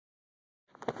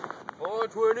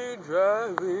420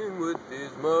 driving with these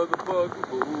motherfucking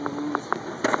fools.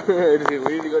 What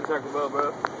are you gonna talk about,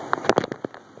 bro?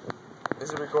 Is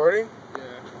it recording? Yeah.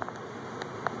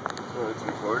 So it's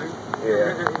recording?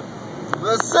 Yeah.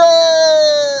 What's up?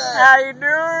 How you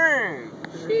doing?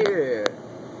 Shit.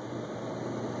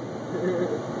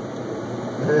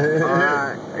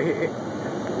 Alright.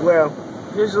 Well,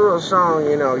 here's a little song,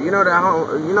 you know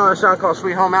that song called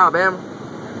Sweet Home Alabama?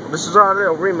 This is our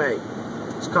little remake.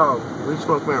 It's called We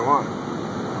Smoke Marijuana.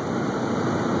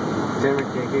 Timmy,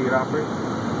 can you kick it off for you?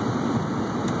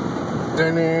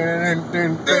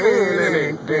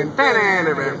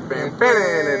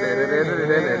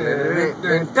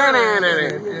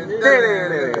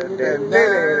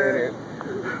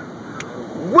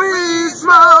 We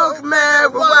smoke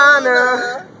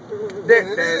marijuana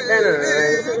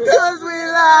because we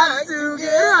like to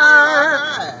get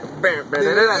high. We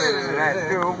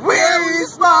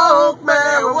smoke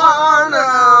marijuana.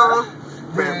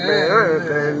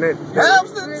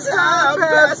 Helps the time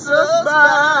pass us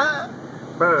by.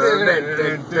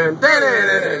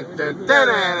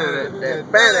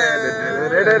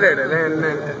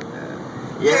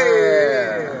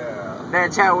 Yeah,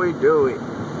 that's how we do it.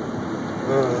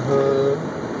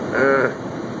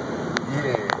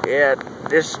 Yeah,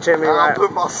 this is Timmy right. I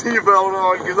put my seatbelt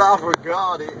on because I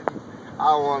forgot it.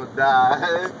 I want to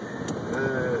die.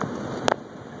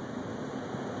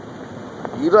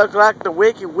 You look like the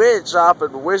Wicked Witch off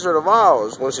of The Wizard of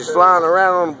Oz when she's flying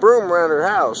around on a broom around her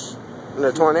house in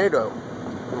a tornado.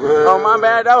 Oh, my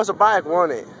bad, that was a bike,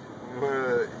 wasn't it?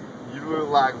 You look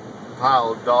like a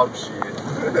pile of dog shit.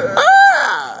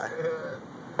 Ah!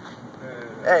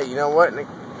 Hey, you know what?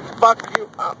 Fuck you.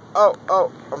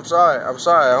 Oh, I'm sorry. I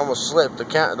almost slipped.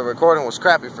 The recording was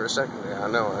crappy for a second there. I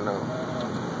know.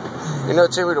 You know,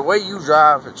 Timmy, the way you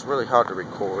drive, it's really hard to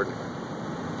record.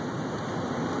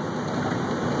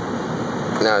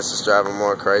 Now it's just driving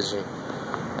more crazy.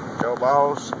 Joe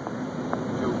Balls.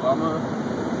 Joe Obama.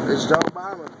 It's Joe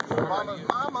Obama. Obama's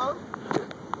mama.